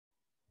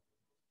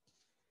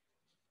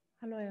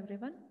Hello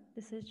everyone,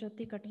 this is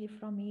Jyoti Katti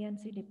from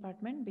ENC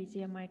department,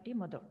 BGMIT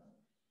Madur.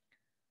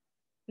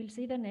 We'll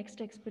see the next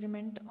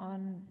experiment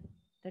on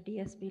the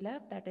DSP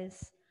lab, that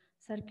is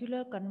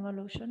circular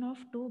convolution of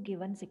two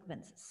given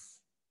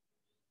sequences.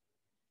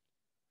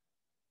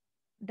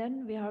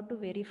 Then we have to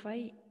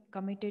verify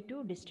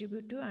commutative,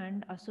 distributive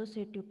and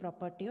associative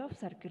property of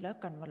circular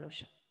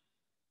convolution.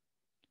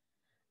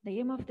 The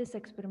aim of this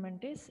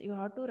experiment is you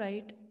have to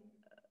write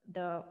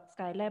the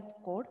Scilab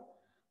code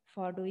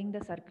for doing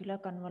the circular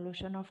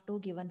convolution of two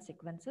given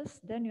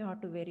sequences. Then you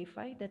have to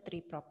verify the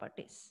three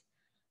properties.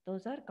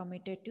 Those are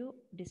commutative,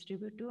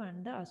 distributive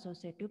and the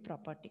associative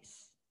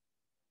properties.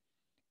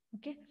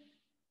 Okay.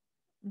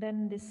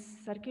 Then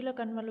this circular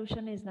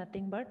convolution is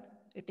nothing but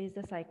it is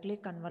the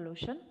cyclic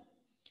convolution.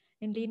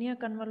 In linear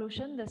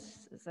convolution,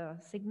 the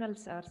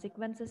signals or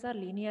sequences are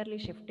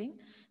linearly shifting,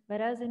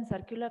 whereas in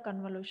circular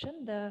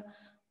convolution, the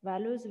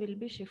values will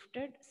be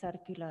shifted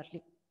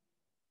circularly.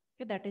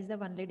 Okay, that is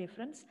the only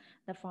difference.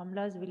 The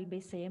formulas will be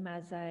same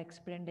as I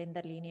explained in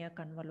the linear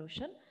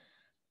convolution.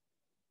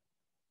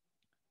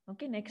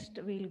 Okay, next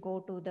we'll go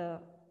to the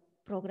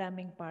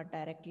programming part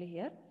directly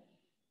here.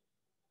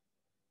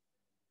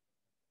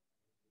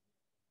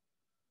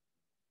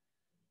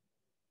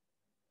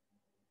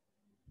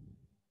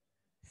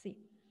 See,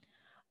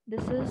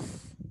 this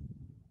is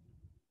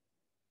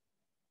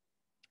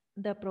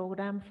the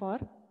program for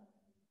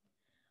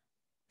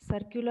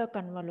circular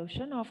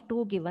convolution of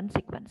two given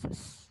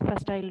sequences.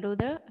 First, I'll do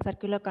the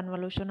circular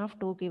convolution of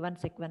two given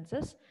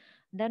sequences.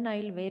 Then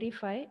I'll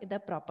verify the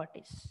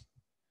properties.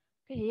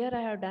 Okay, here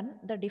I have done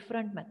the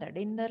different method.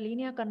 In the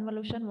linear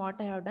convolution, what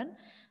I have done?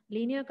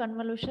 Linear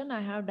convolution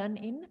I have done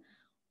in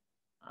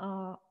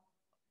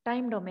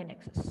time domain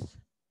axis.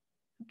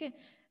 Okay,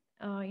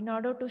 in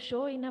order to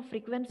show in a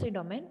frequency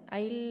domain,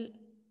 I'll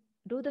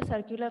do the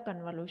circular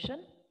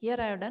convolution. Here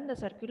I have done the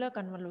circular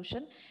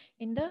convolution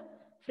in the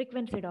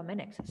frequency domain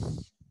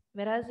axis,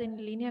 whereas in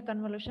linear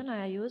convolution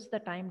I use the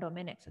time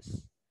domain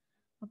axis.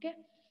 Okay,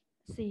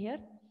 see here,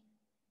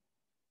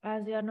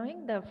 as you are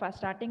knowing, the first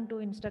starting two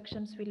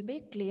instructions will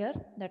be clear,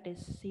 that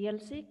is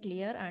CLC,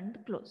 clear and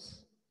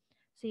close.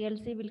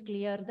 CLC will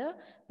clear the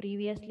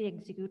previously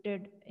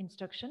executed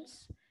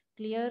instructions.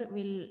 Clear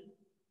will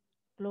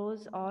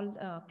close all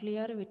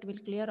it will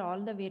clear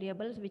all the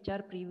variables which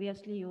are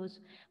previously used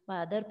by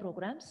other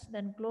programs.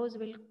 Then close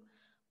will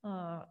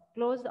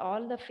close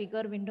all the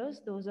figure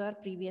windows, those are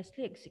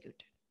previously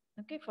executed.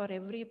 Okay, for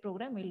every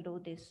program we'll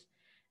do this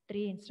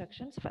three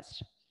instructions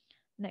first.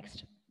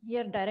 Next,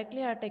 here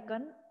directly I have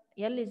taken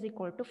L is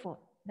equal to 4.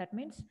 That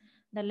means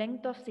the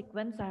length of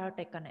sequence I have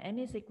taken,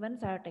 any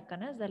sequence I have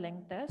taken as the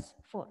length as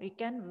 4. You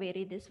can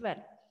vary this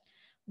value.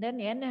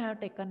 Then n I have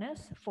taken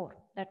as 4.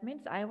 That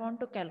means I want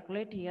to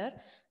calculate here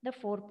the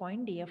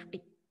 4-point DFT.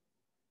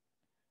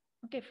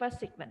 Okay, first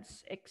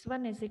sequence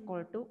x1 is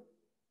equal to,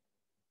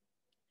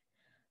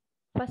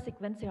 first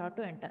sequence you have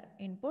to enter.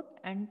 Input,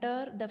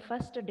 enter the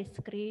first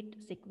discrete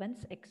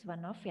sequence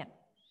x1 of n.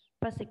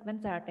 First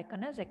sequence I have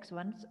taken as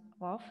x1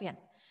 of n.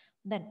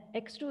 Then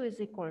x2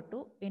 is equal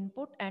to,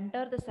 input,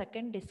 enter the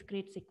second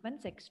discrete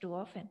sequence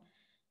x2 of n.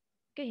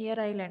 Okay, here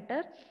I will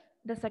enter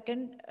the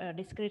second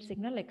discrete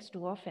signal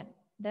x2 of n.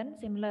 Then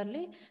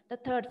similarly, the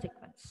third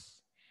sequence.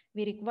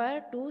 We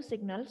require two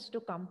signals to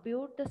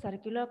compute the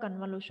circular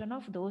convolution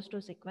of those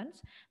two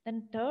sequences.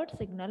 Then third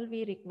signal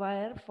we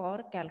require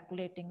for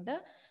calculating the,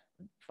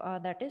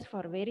 that is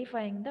for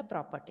verifying the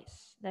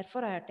properties.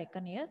 Therefore, I have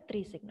taken here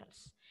three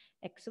signals,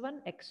 x1,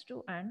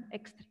 x2 and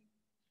x3.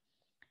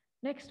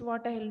 Next,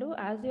 what I will do,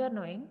 as you are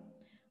knowing,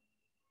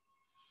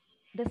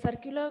 the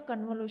circular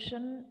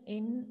convolution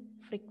in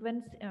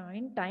frequency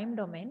in time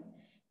domain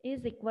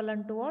is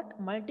equivalent to what?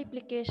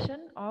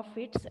 Multiplication of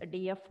its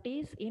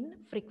DFTs in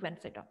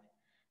frequency domain.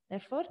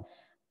 Therefore,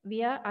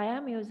 I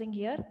am using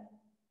here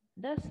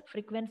the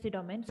frequency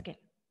domain scale.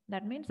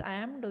 That means I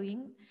am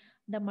doing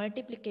the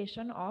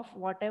multiplication of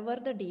whatever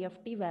the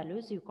DFT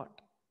values you got.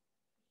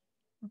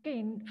 Okay,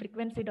 in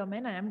frequency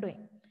domain I am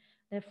doing.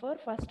 Therefore,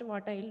 first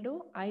what I will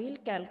do, I will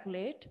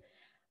calculate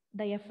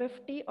the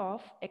FFT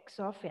of x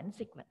of n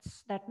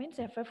sequence. That means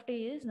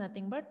FFT is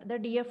nothing but the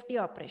DFT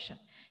operation.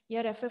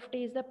 Here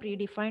FFT is the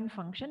predefined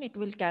function. It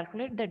will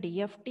calculate the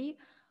DFT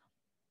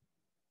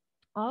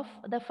of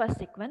the first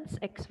sequence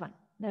x1.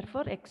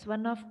 Therefore,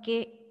 x1 of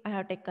k I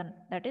have taken.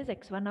 That is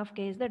x1 of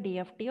k is the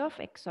DFT of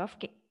x of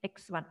k,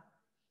 x1.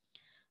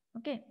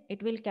 Okay,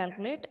 it will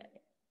calculate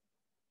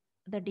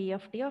the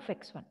DFT of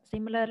x1.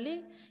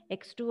 Similarly,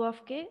 x2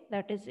 of k,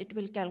 that is it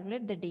will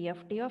calculate the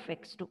DFT of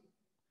x2.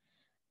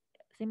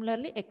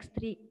 Similarly,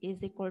 x3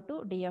 is equal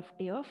to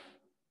DFT of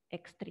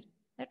x3.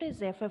 That is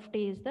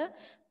FFT is the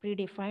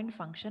predefined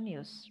function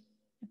used.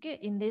 Okay,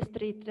 in these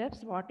three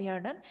steps, what we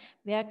have done,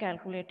 we have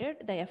calculated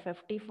the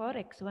FFT for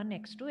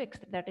x1, x2,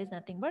 x3. That is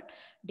nothing but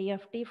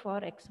DFT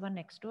for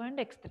x1, x2 and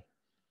x3.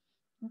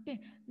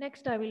 Okay,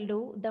 next I will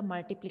do the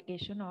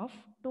multiplication of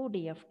two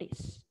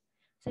DFTs.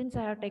 Since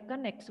I have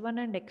taken x1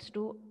 and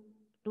x2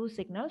 two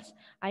signals,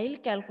 I will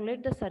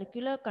calculate the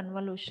circular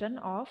convolution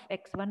of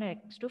x1 and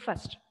x2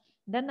 first.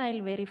 Then I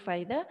will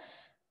verify the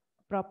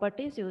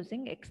properties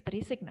using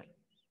x3 signal.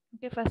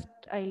 Okay, first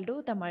I'll do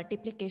the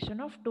multiplication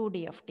of two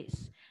DFTs,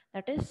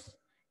 that is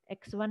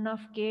x1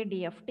 of k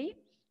DFT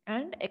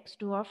and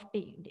x2 of t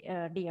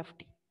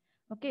DFT.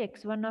 Okay,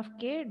 x1 of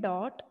k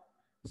dot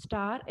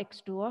star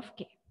x2 of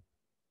k.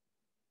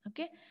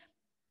 Okay,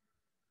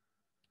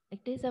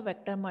 it is a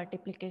vector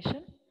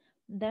multiplication.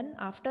 Then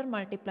after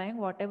multiplying,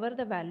 whatever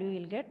the value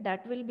you'll get,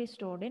 that will be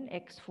stored in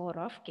x4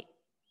 of k.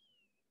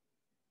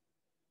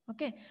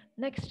 Okay,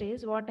 next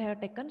is what I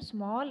have taken,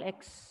 small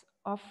x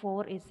of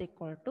 4 is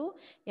equal to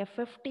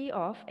FFT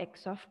of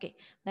x of k.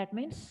 That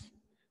means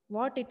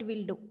what it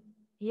will do.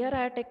 Here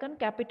I have taken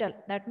capital.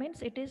 That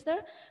means it is the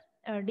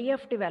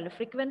DFT value,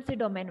 frequency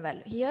domain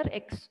value. Here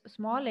x,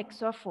 small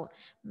x of 4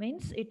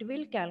 means it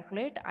will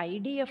calculate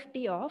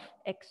IDFT of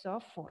x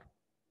of 4.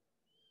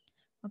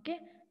 Okay,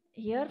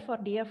 here for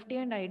DFT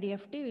and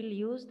IDFT we'll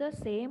use the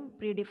same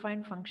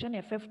predefined function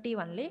FFT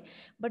only,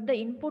 but the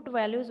input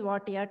values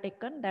what you have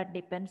taken, that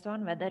depends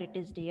on whether it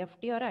is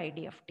DFT or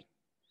IDFT.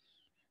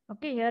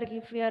 Okay, here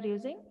if we are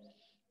using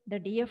the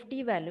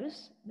DFT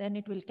values, then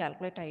it will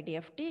calculate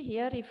IDFT.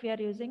 Here if we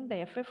are using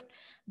the FF,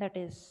 that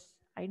is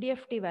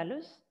IDFT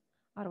values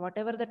or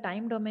whatever the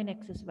time domain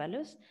axis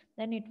values,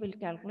 then it will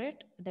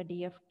calculate the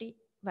DFT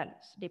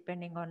values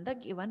depending on the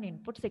given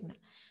input signal.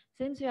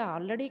 Since we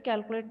have already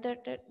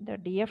calculated the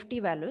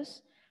DFT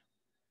values,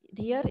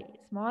 here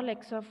small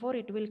x of 4,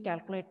 it will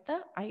calculate the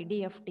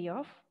IDFT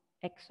of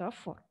x of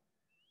 4.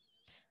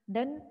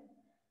 Then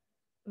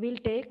we'll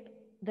take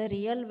the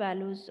real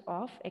values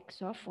of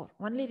x of 4.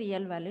 Only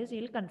real values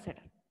you'll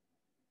consider.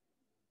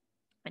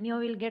 And you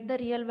will get the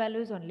real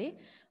values only.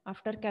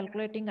 After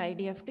calculating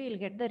IDFT, you'll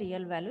get the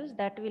real values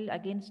that will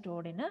again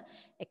stored in a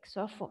x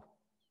of 4.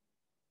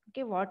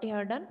 Okay, what you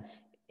have done,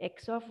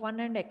 x of 1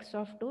 and x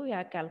of 2, you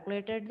have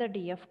calculated the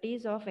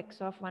DFTs of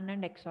x of 1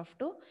 and x of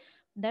 2.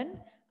 Then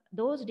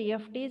those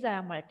DFTs I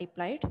have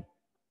multiplied.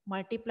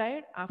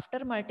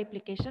 After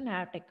multiplication, I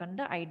have taken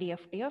the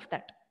IDFT of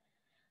that.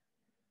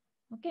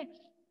 Okay,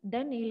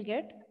 then you'll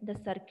get the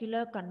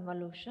circular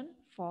convolution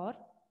for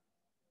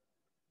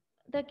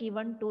the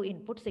given two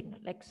input signal,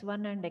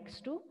 x1 and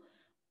x2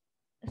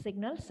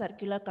 signal.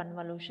 Circular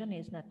convolution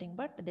is nothing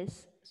but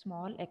this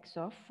small x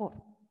of 4.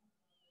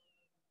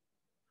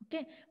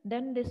 Okay,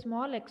 then the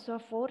small x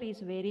of 4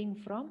 is varying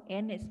from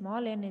n,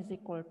 small n is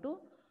equal to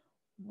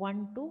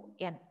 1 to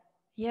n.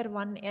 Here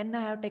 1 n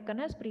I have taken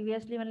as,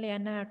 previously only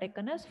n I have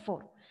taken as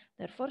 4.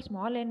 Therefore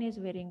small n is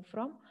varying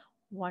from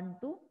 1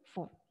 to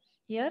 4.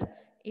 Here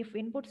if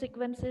input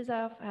sequences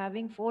are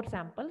having 4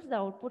 samples, the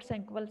output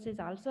sequence is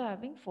also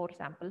having 4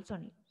 samples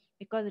only,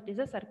 because it is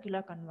a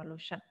circular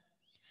convolution.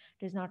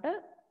 It is not a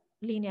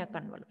linear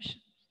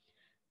convolution.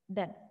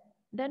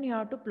 Then you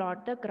have to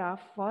plot the graph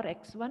for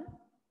x1,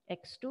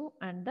 x2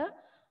 and the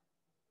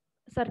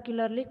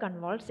circularly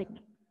convolved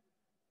signal.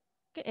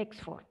 Okay,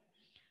 x4.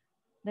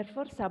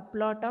 Therefore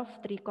subplot of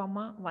 3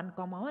 comma 1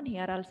 comma 1,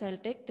 here also I'll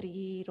take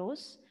 3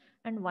 rows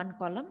and 1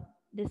 column.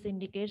 This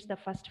indicates the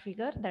first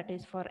figure, that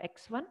is for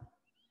x1.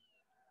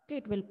 Okay,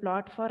 it will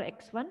plot for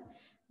x1.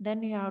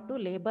 Then you have to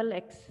label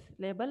x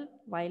label,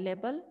 y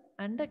label,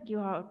 and you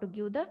have to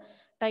give the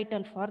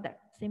title for that.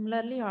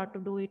 Similarly, you have to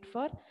do it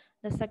for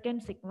the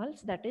second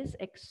signals, that is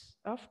x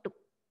of 2.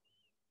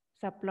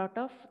 Subplot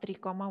of 3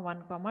 comma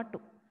 1 comma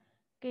 2.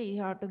 Okay,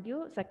 you have to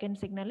give second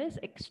signal is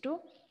x2,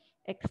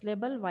 x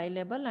label, y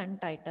label and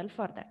title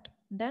for that.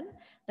 Then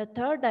the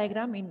third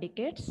diagram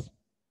indicates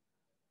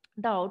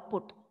the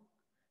output,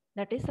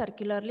 that is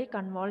circularly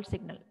convolved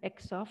signal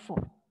x of 4.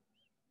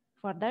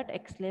 For that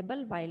x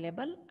label, y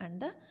label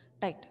and the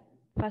title.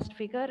 First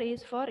figure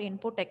is for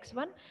input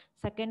x1,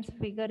 second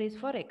figure is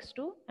for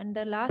x2 and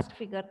the last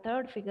figure,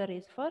 third figure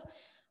is for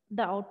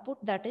the output,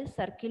 that is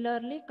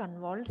circularly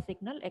convolved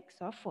signal x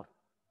of 4.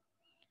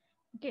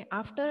 Okay,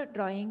 after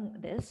drawing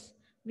this,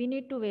 we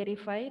need to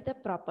verify the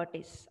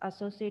properties,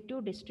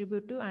 associative,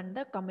 distributive and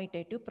the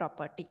commutative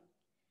property.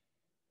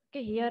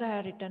 Okay, here I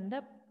have written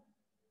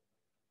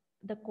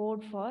the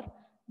code for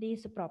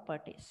these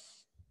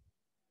properties.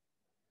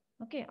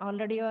 Okay,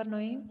 already you are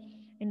knowing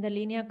in the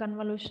linear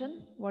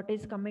convolution what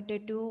is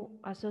commutative,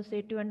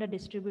 associative and the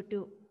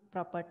distributive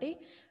property.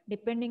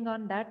 Depending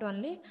on that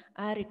only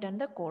I have written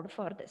the code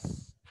for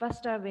this.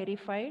 First I have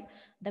verified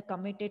the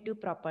commutative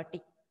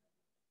property.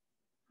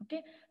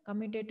 Okay,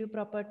 commutative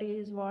property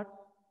is what?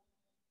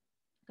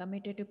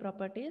 Commutative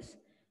property is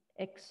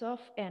x of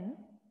n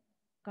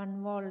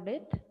convolved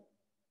with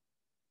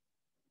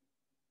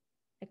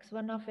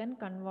x1 of n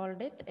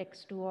convolved with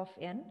x2 of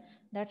n,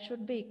 that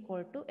should be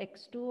equal to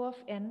x2 of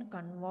n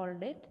convolved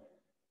with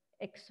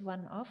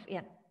x1 of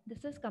n.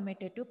 This is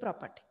commutative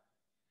property.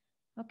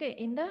 Okay,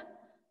 in the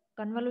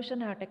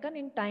convolution I have taken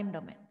in time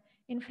domain.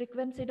 In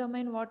frequency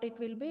domain, what it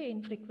will be?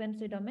 In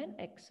frequency domain,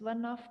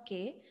 x1 of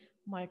k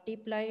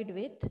multiplied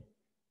with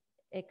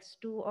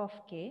x2 of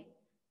k,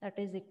 that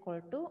is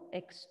equal to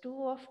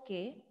x2 of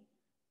k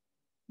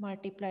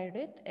multiplied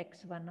with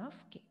x1 of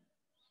k.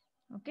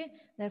 Okay,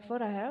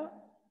 therefore I have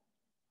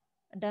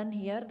done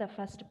here the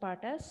first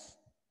part as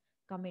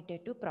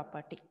commutative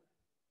property.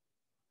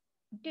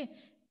 Okay,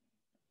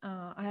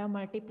 I have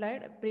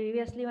multiplied,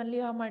 previously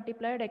only I have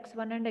multiplied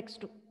x1 and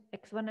x2.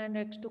 x1 and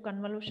x2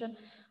 convolution,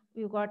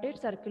 you got it,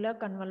 circular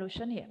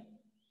convolution here.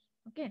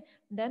 Okay,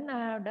 then I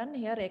have done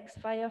here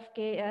x5 of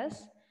k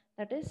as,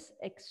 that is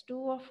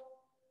x2 of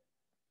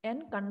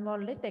n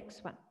convolved with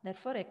x1.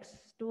 Therefore,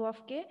 x2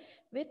 of k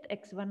with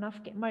x1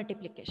 of k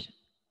multiplication.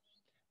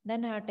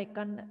 Then I have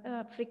taken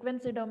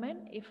frequency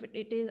domain. If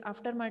it is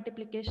after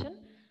multiplication,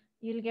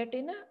 you will get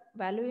in a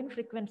value in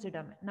frequency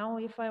domain. Now,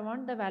 if I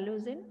want the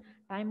values in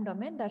time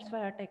domain, that's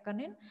why I have taken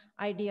in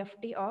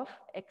IDFT of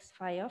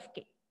x5 of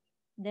k.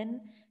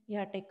 Then we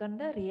have taken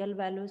the real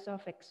values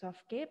of x of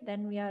k.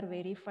 Then we are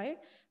verified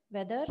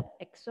whether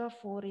x of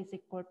 4 is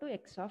equal to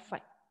x of 5.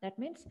 That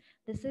means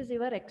this is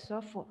your x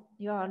of 4.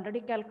 You have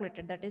already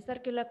calculated. That is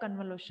circular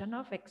convolution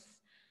of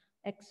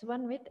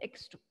x1 with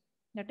x2.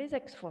 That is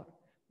x4.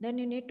 Then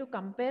you need to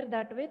compare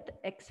that with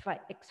x5.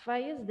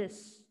 x5 is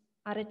this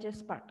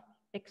RHS part.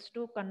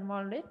 x2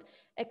 convolved with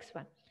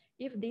x1.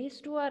 If these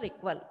two are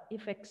equal,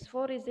 if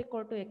x4 is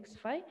equal to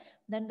x5,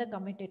 then the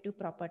commutative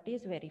property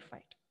is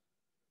verified.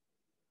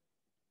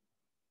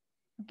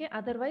 Okay,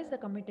 otherwise the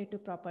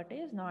commutative property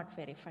is not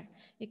verified.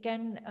 You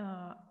can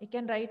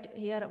write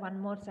here one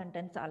more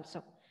sentence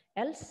also.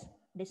 Else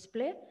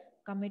display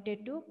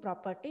commutative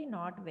property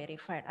not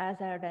verified, as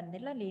I have done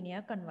in the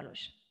linear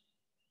convolution.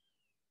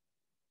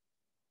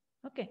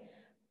 Okay,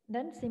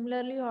 then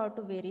similarly you have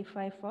to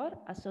verify for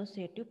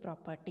associative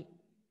property.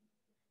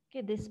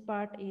 Okay, this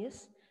part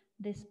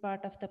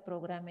of the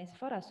program is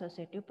for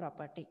associative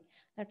property.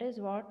 That is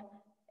what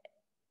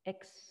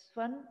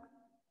x1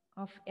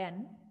 of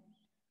n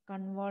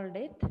convolved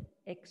with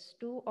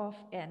x2 of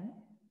n.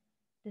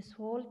 This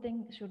whole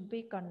thing should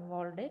be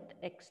convolved with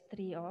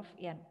x3 of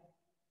n.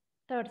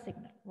 Third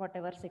signal,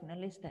 whatever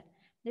signal is there.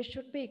 This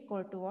should be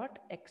equal to what?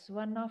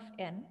 x1 of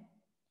n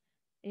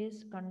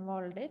is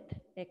convolved with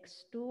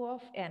x2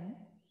 of n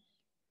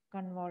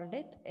convolved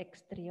with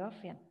x3 of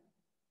n.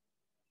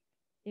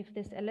 If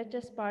this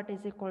LHS part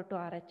is equal to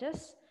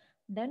RHS,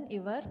 then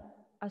your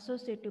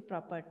associative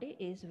property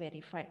is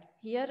verified.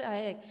 Here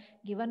I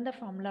given the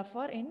formula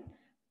for in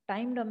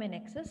time domain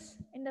axis.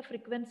 In the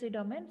frequency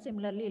domain,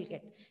 similarly you'll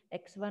get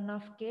x1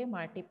 of k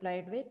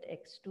multiplied with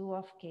x2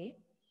 of k.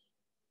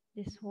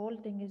 This whole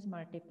thing is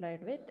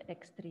multiplied with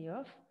x3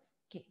 of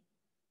k.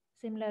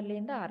 Similarly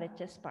in the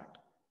RHS part,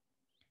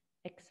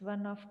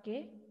 x1 of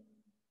k,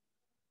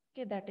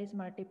 okay, that is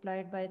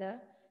multiplied by the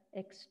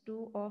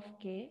x2 of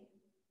k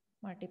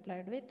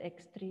multiplied with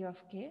x3 of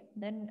k.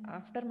 Then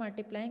after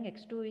multiplying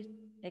x2 is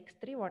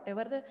x3,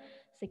 whatever the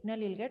signal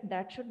you'll get,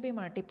 that should be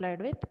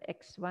multiplied with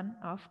x1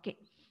 of k.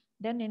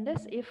 Then in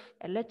this, if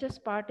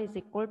LHS part is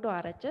equal to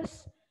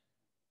RHS,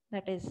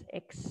 that is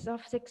x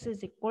of 6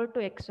 is equal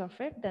to x of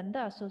 8, then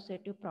the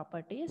associative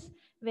property is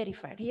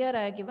verified. Here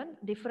I have given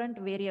different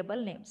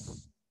variable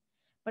names,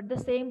 but the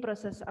same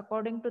process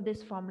according to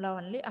this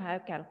formula only I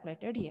have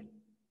calculated here.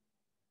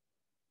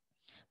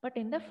 But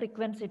in the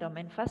frequency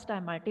domain, first I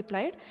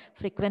multiplied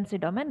frequency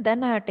domain,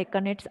 then I have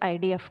taken its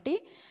IDFT.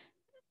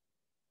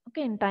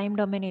 Okay, in time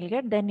domain you'll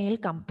get, then you'll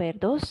compare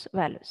those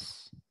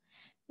values.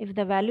 If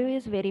the value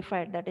is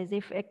verified, that is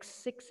if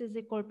x6 is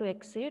equal to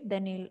x8,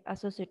 then you'll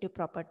associative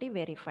property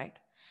verified.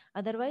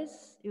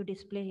 Otherwise, you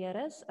display here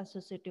as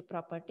associative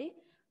property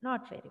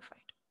not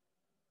verified,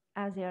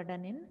 as you are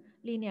done in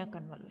linear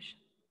convolution.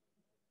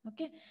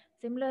 Okay,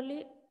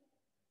 similarly,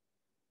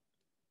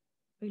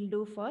 we'll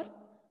do for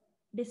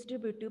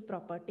distributive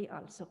property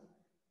also.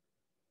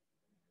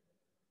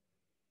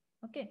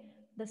 Okay,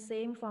 the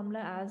same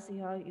formula as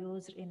you have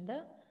used in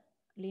the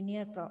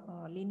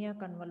linear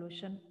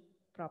convolution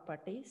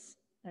properties,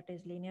 that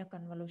is linear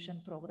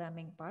convolution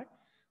programming part.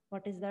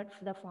 What is that?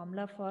 The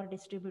formula for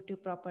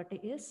distributive property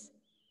is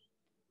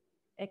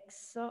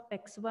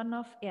x1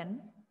 of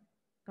n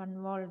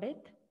convolved with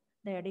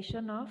the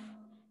addition of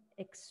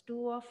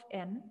x2 of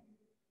n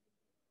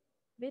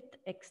with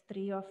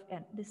x3 of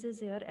n. This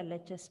is your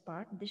LHS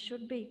part. This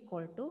should be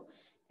equal to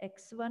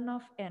x1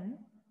 of n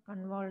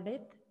convolved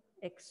with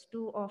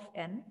x2 of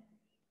n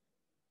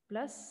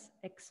plus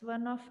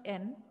x1 of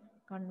n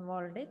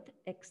convolved with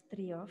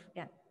x3 of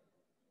n.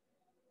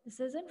 This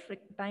is in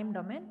time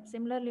domain.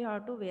 Similarly, you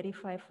have to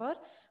verify for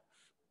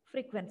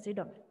frequency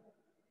domain.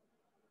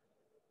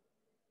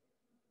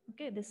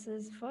 Okay, this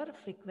is for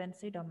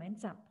frequency domain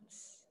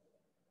samples.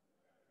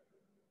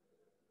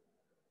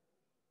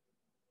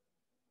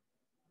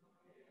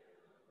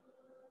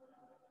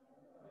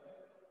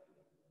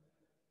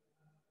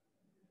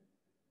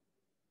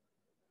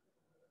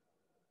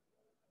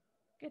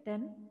 Okay,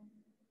 then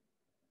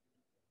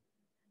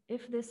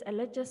if this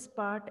LHS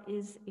part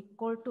is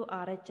equal to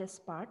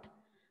RHS part,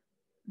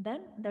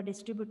 then the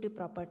distributive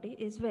property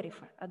is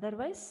verified.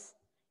 Otherwise,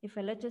 if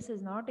LHS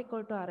is not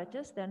equal to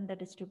RHS, then the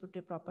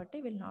distributive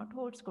property will not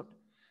hold good.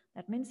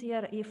 That means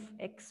here if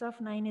x of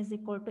 9 is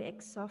equal to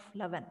x of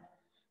 11,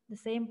 the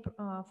same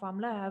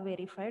formula I have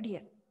verified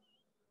here.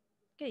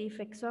 Okay, if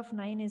x of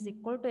 9 is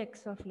equal to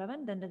x of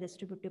 11, then the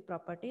distributive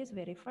property is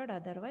verified.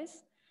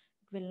 Otherwise,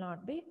 it will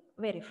not be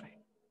verified.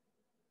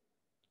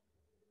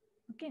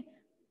 Okay,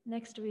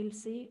 Next, we'll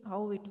see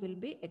how it will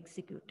be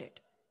executed.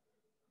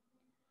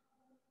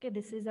 Okay,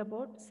 this is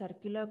about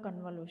circular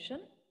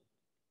convolution.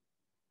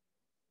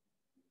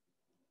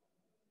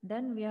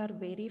 Then we are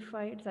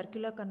verified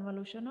circular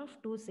convolution of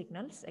two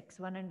signals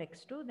x1 and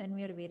x2. Then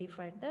we are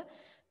verified the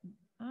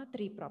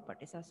three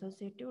properties: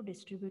 associative,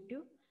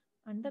 distributive,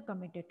 and the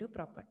commutative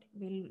property.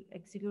 We'll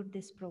execute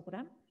this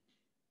program.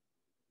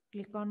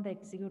 Click on the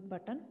execute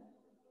button.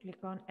 Click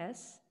on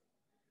S.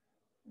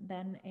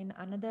 Then in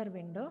another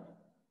window,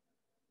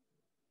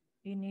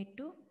 you need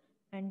to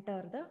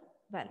enter the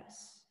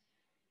values.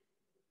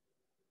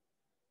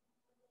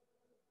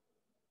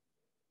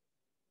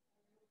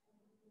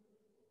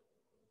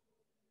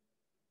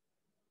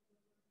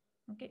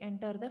 Okay,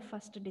 enter the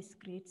first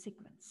discrete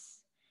sequence.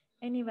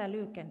 Any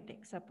value you can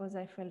take. Suppose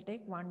I will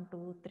take 1,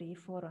 2, 3,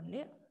 4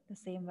 only, the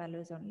same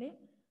values only.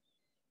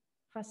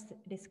 First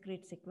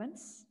discrete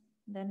sequence,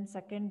 then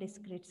second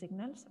discrete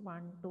signals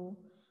 1, 2,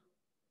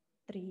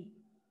 3,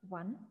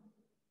 1.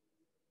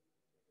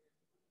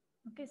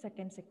 Okay,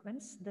 second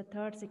sequence. The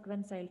third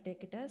sequence I'll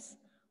take it as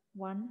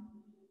 1,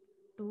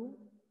 2,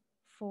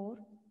 4,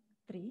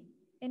 3.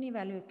 Any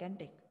value you can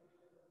take.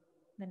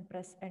 Then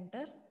press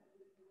enter.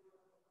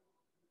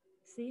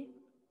 See,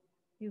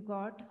 you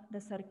got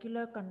the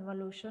circular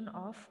convolution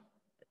of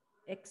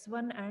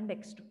x1 and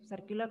x2,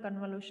 circular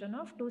convolution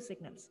of two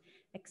signals.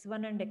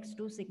 x1 and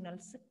x2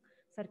 signals,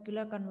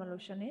 circular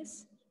convolution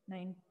is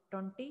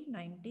 20,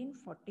 19,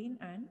 14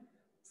 and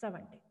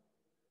 17.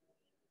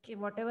 Okay,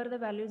 whatever the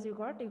values you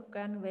got, you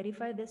can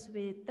verify this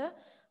with the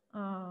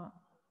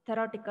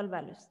theoretical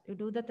values. You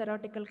do the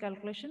theoretical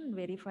calculation,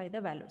 verify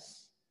the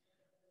values.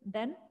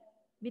 Then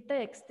with the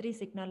x3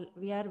 signal,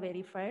 we are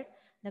verified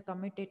the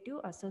commutative,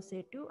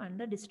 associative and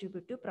the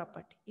distributive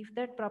property. If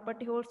that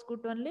property holds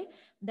good only,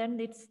 then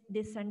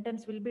this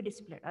sentence will be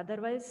displayed.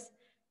 Otherwise,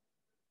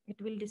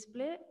 it will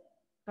display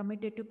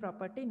commutative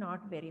property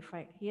not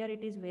verified. Here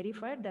it is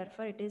verified,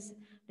 therefore it is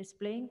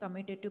displaying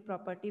commutative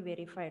property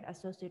verified,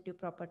 associative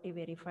property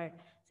verified.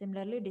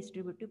 Similarly,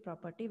 distributive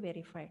property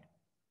verified.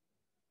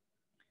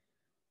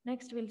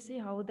 Next, we'll see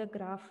how the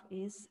graph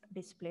is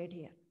displayed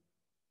here.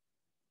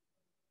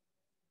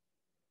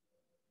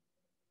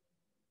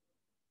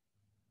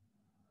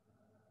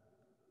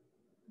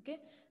 Okay,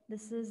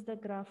 this is the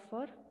graph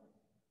for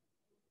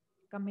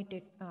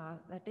committed,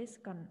 that is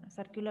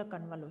circular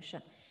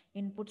convolution.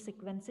 Input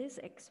sequence is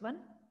x1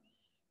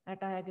 that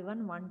I have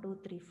given 1, 2,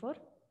 3, 4.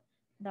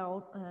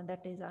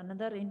 That is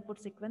another input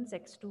sequence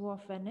x2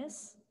 of n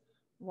is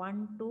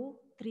 1, 2,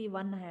 3,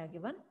 1 I have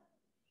given.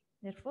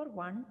 Therefore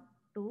 1,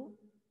 2,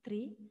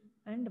 3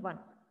 and 1,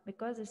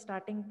 because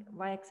starting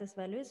y-axis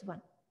value is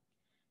 1.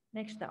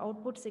 Next, the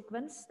output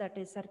sequence, that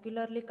is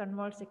circularly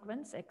convolved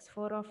sequence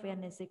x4 of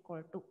n is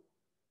equal to,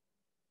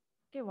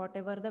 okay,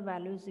 whatever the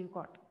values you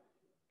got.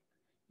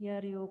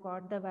 Here you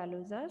got the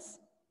values as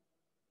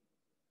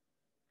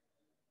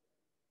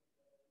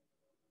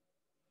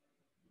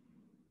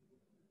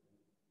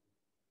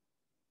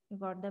you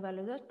got the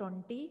values as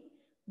 20,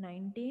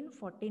 19,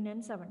 14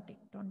 and 17.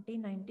 20,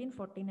 19,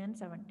 14 and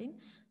 17.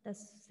 The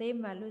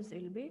same values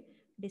will be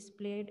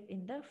displayed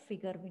in the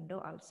figure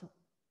window also.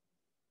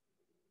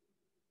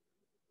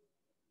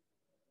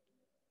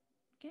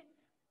 Okay.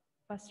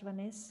 First one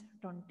is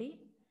 20.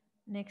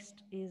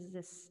 Next is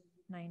this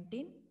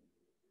 19.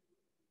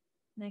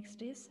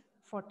 Next is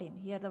 14.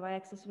 Here the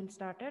y-axis will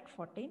start at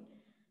 14.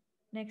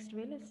 Next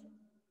will is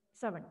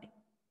 17.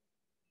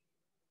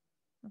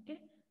 Okay.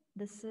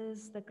 This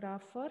is the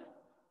graph for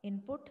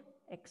input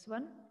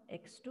x1,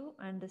 x2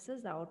 and this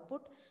is the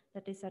output,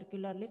 that is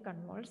circularly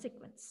convolved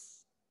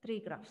sequence. 3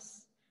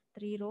 graphs,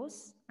 3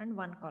 rows and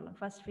 1 column.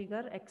 First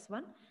figure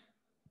x1,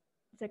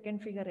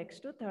 second figure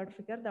x2, third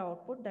figure the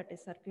output, that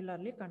is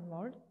circularly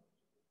convolved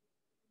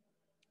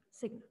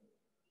signal.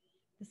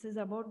 This is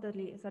about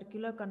the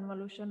circular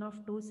convolution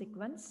of two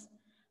sequence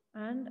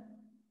and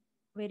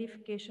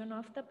verification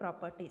of the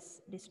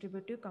properties,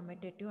 distributive,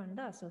 commutative and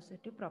the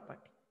associative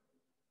property.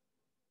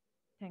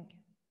 Thank you.